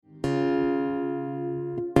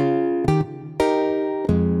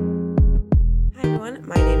everyone,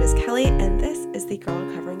 my name is Kelly, and this is the Girl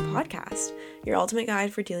Recovering Podcast, your ultimate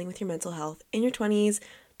guide for dealing with your mental health in your 20s,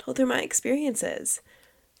 told through my experiences.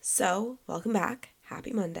 So, welcome back.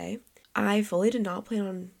 Happy Monday. I fully did not plan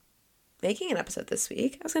on making an episode this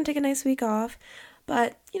week. I was going to take a nice week off,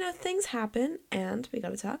 but, things happen, and we got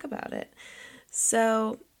to talk about it.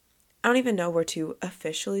 So, I don't even know where to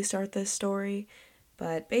officially start this story,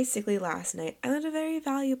 but basically last night I learned a very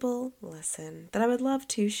valuable lesson that I would love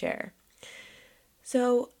to share.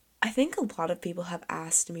 So I think a lot of people have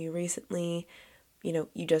asked me recently, you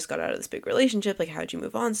just got out of this big relationship, like how'd you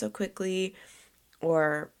move on so quickly?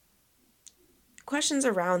 Or questions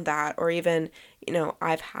around that, or even,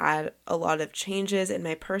 I've had a lot of changes in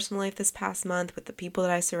my personal life this past month with the people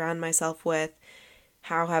that I surround myself with.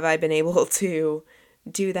 How have I been able to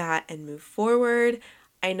do that and move forward?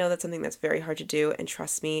 I know that's something that's very hard to do, and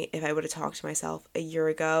trust me, if I would have talked to myself a year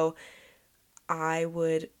ago, I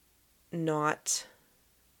would not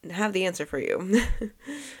have the answer for you.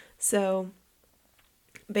 So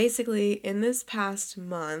basically in this past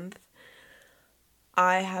month,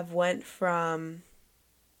 I have went from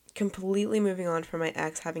completely moving on from my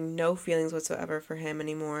ex, having no feelings whatsoever for him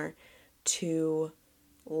anymore, to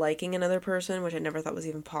liking another person, which I never thought was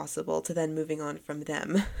even possible, to then moving on from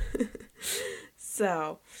them.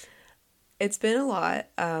 So it's been a lot,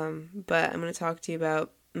 but I'm going to talk to you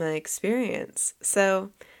about my experience. So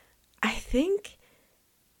I think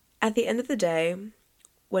at the end of the day,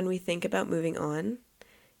 when we think about moving on,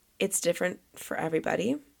 it's different for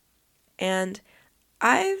everybody. And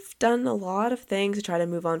I've done a lot of things to try to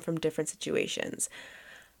move on from different situations.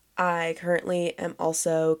 I currently am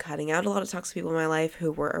also cutting out a lot of toxic people in my life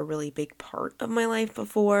who were a really big part of my life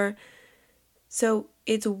before. So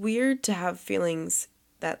it's weird to have feelings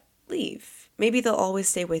that leave. Maybe they'll always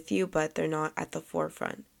stay with you, but they're not at the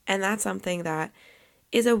forefront. And that's something that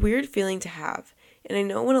is a weird feeling to have. And I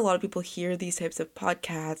know when a lot of people hear these types of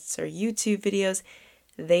podcasts or YouTube videos,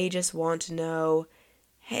 they just want to know,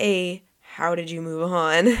 hey, how did you move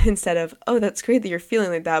on? Instead of, oh, that's great that you're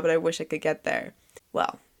feeling like that, but I wish I could get there.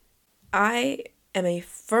 Well, I am a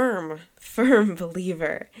firm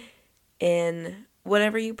believer in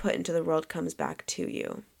whatever you put into the world comes back to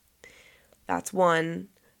you. That's one.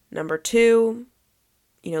 Number two,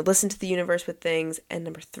 listen to the universe with things. And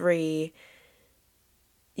number three,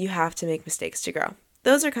 you have to make mistakes to grow.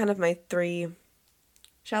 Those are kind of my three,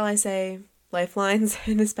 shall I say, lifelines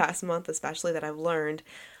in this past month, especially that I've learned,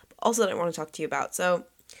 but also that I want to talk to you about. So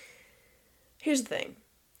here's the thing.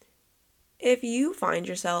 If you find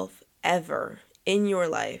yourself ever in your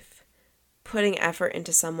life putting effort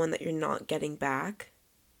into someone that you're not getting back,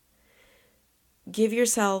 give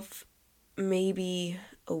yourself maybe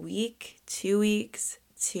a week, 2 weeks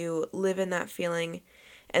to live in that feeling.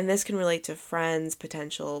 And this can relate to friends,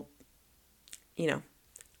 potential,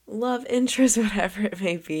 love interest, whatever it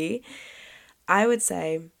may be. I would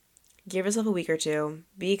say give yourself a week or two,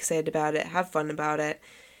 be excited about it, have fun about it.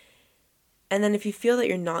 And then if you feel that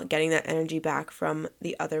you're not getting that energy back from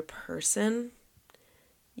the other person,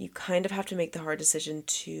 you kind of have to make the hard decision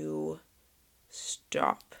to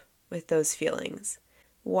stop with those feelings.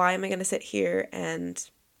 Why am I going to sit here and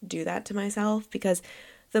do that to myself? Because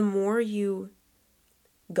the more you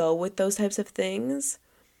go with those types of things,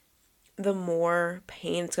 the more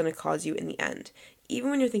pain it's going to cause you in the end. Even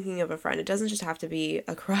when you're thinking of a friend, it doesn't just have to be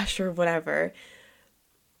a crush or whatever.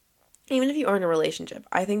 Even if you are in a relationship,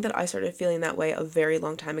 I think that I started feeling that way a very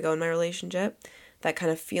long time ago in my relationship. That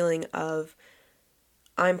kind of feeling of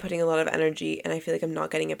I'm putting a lot of energy and I feel like I'm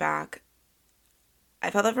not getting it back. I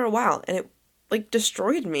felt that for a while and it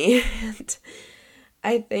destroyed me. And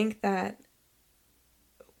I think that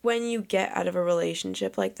when you get out of a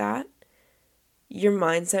relationship like that, your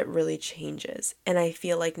mindset really changes. And I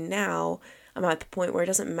feel like now I'm at the point where it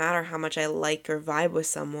doesn't matter how much I like or vibe with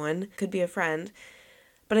someone, could be a friend,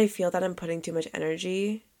 but I feel that I'm putting too much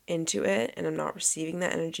energy into it and I'm not receiving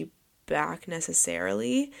that energy back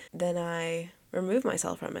necessarily, then I remove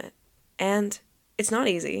myself from it. And it's not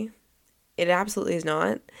easy. It absolutely is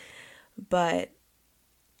not. But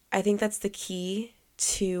I think that's the key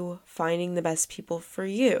to finding the best people for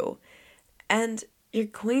you. And you're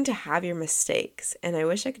going to have your mistakes. And I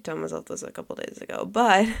wish I could tell myself this a couple days ago.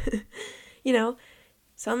 But,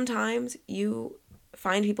 sometimes you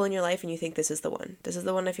find people in your life and you think this is the one. This is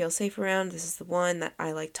the one I feel safe around. This is the one that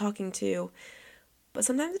I like talking to. But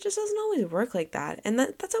sometimes it just doesn't always work like that. And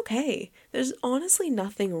that's okay. There's honestly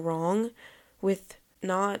nothing wrong with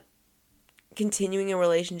not continuing a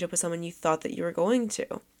relationship with someone you thought that you were going to.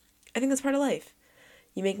 I think that's part of life.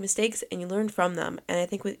 You make mistakes and you learn from them. And I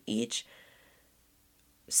think with each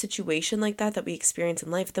situation like that we experience in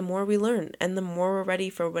life, the more we learn and the more we're ready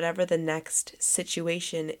for whatever the next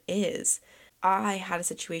situation is. I had a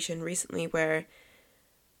situation recently where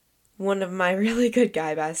one of my really good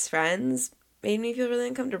guy best friends made me feel really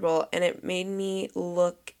uncomfortable, and it made me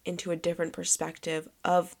look into a different perspective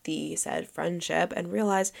of the said friendship and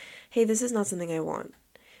realize, hey, this is not something I want.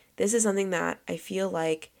 This is something that I feel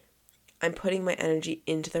like I'm putting my energy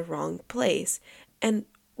into the wrong place. And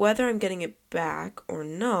whether I'm getting it back or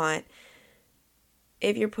not,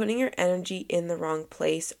 if you're putting your energy in the wrong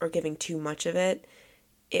place or giving too much of it,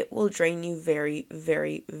 it will drain you very,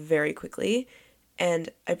 very, very quickly. And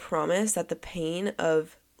I promise that the pain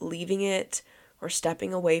of leaving it or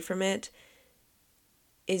stepping away from it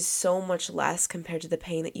is so much less compared to the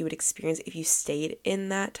pain that you would experience if you stayed in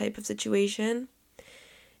that type of situation.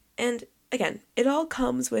 And again, it all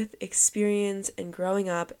comes with experience and growing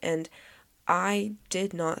up, and I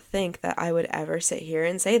did not think that I would ever sit here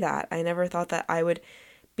and say that. I never thought that I would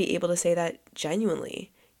be able to say that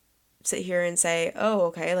genuinely. Sit here and say, oh,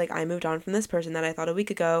 okay, like I moved on from this person that I thought a week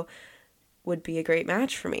ago would be a great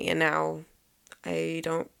match for me, and now I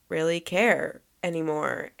don't really care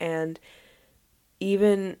anymore. And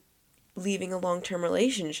even leaving a long-term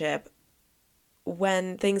relationship,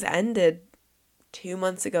 when things ended 2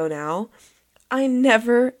 months ago now, I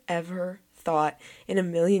never ever thought in a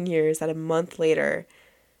million years that a month later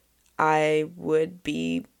I would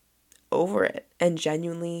be over it, and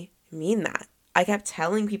genuinely mean that. I kept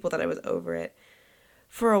telling people that I was over it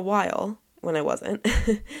for a while when I wasn't,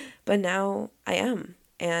 but now I am,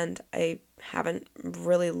 and I haven't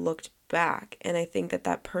really looked back. And I think that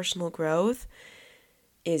that personal growth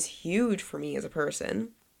is huge for me as a person,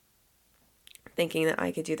 thinking that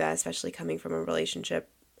I could do that, especially coming from a relationship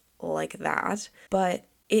like that. But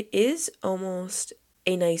it is almost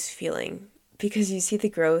a nice feeling because you see the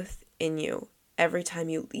growth in you every time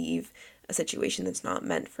you leave a situation that's not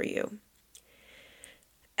meant for you.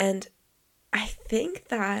 And I think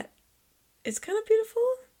that it's kind of beautiful.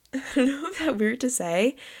 I don't know if that's weird to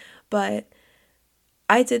say, but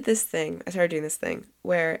I started doing this thing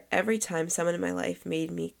where every time someone in my life made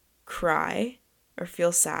me cry or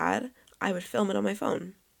feel sad, I would film it on my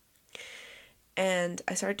phone. And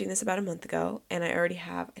I started doing this about a month ago, and I already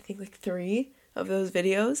have, I think, like 3 of those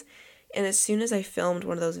videos. And as soon as I filmed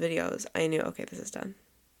one of those videos, I knew, okay, this is done.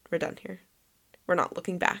 We're done here. We're not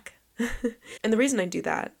looking back. And the reason I do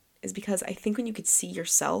that is because I think when you could see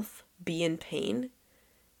yourself be in pain,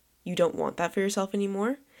 you don't want that for yourself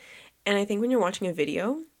anymore. And I think when you're watching a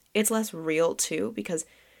video, it's less real too, because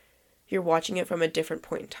you're watching it from a different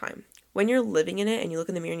point in time. When you're living in it and you look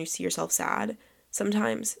in the mirror and you see yourself sad,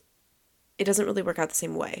 sometimes it doesn't really work out the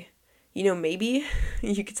same way. You know, maybe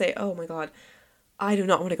you could say, oh my God, I do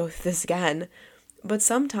not want to go through this again. But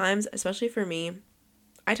sometimes, especially for me,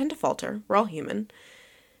 I tend to falter. We're all human.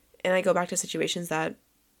 And I go back to situations that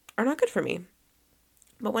are not good for me.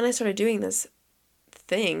 But when I started doing this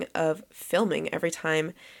thing of filming every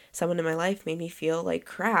time someone in my life made me feel like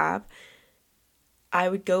crap, I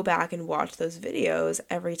would go back and watch those videos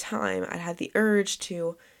every time I had the urge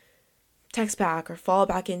to text back or fall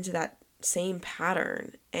back into that same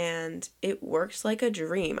pattern. And it works like a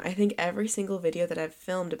dream. I think every single video that I've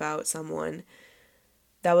filmed about someone,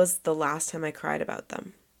 that was the last time I cried about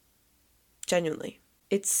them. Genuinely.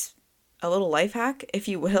 It's a little life hack, if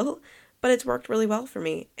you will, but it's worked really well for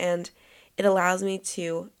me. And it allows me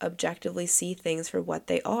to objectively see things for what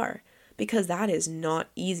they are, because that is not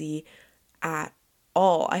easy at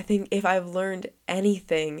all. I think if I've learned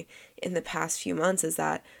anything in the past few months is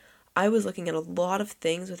that I was looking at a lot of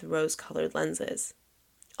things with rose-colored lenses.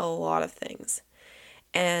 A lot of things.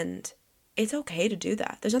 And it's okay to do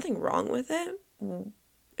that. There's nothing wrong with it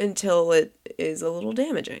until it is a little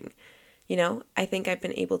damaging. You know, I think I've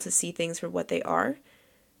been able to see things for what they are.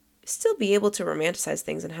 Still be able to romanticize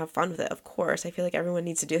things and have fun with it, of course. I feel like everyone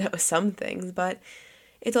needs to do that with some things, but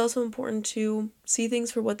it's also important to see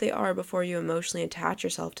things for what they are before you emotionally attach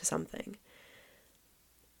yourself to something.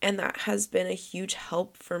 And that has been a huge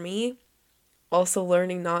help for me. Also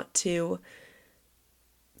learning not to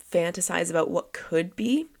fantasize about what could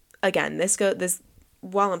be. Again,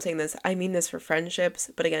 while I'm saying this, I mean this for friendships,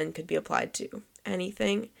 but again, could be applied to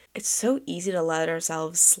anything. It's so easy to let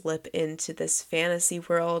ourselves slip into this fantasy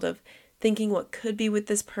world of thinking what could be with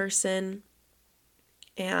this person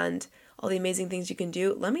and all the amazing things you can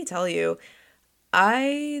do. Let me tell you,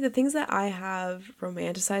 the things that I have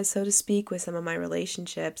romanticized, so to speak, with some of my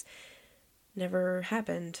relationships never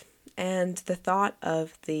happened. And the thought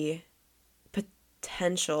of the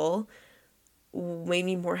potential made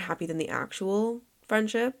me more happy than the actual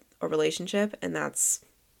friendship or relationship. And that's,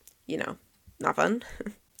 not fun.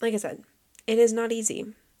 Like I said, it is not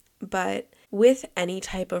easy, but with any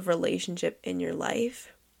type of relationship in your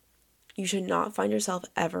life, you should not find yourself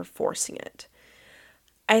ever forcing it.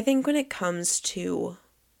 I think when it comes to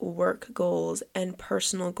work goals and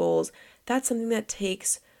personal goals, that's something that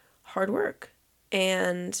takes hard work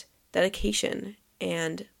and dedication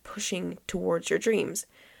and pushing towards your dreams.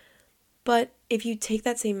 But if you take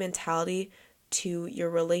that same mentality to your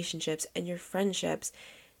relationships and your friendships,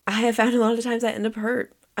 I have found a lot of times I end up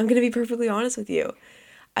hurt. I'm going to be perfectly honest with you.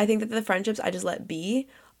 I think that the friendships I just let be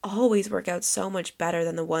always work out so much better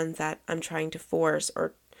than the ones that I'm trying to force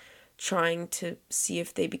or trying to see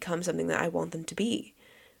if they become something that I want them to be.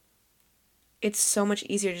 It's so much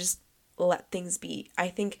easier to just let things be. I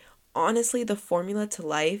think, honestly, the formula to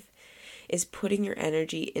life is putting your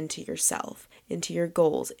energy into yourself, into your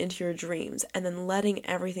goals, into your dreams, and then letting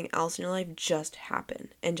everything else in your life just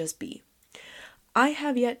happen and just be. I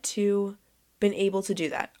have yet to been able to do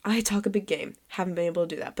that. I talk a big game, haven't been able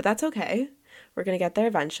to do that, but that's okay. We're going to get there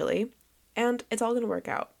eventually, and it's all going to work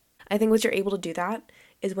out. I think what you're able to do that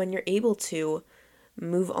is when you're able to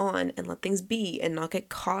move on and let things be and not get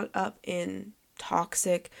caught up in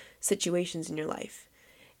toxic situations in your life.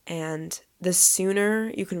 And the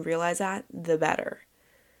sooner you can realize that, the better.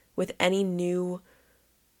 With any new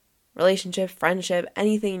relationship, friendship,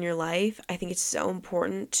 anything in your life, I think it's so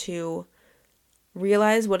important to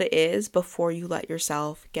realize what it is before you let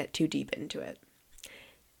yourself get too deep into it.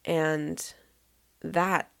 And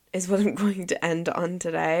that is what I'm going to end on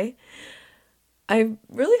today. I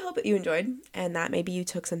really hope that you enjoyed and that maybe you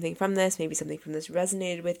took something from this, maybe something from this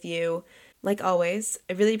resonated with you. Like always,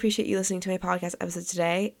 I really appreciate you listening to my podcast episode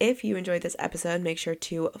today. If you enjoyed this episode, make sure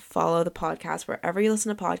to follow the podcast wherever you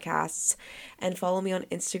listen to podcasts and follow me on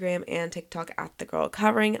Instagram and TikTok at The Girl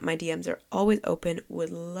Covering. My DMs are always open. Would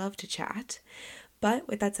love to chat. But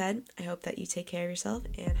with that said, I hope that you take care of yourself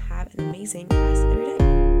and have an amazing rest of your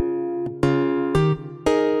day.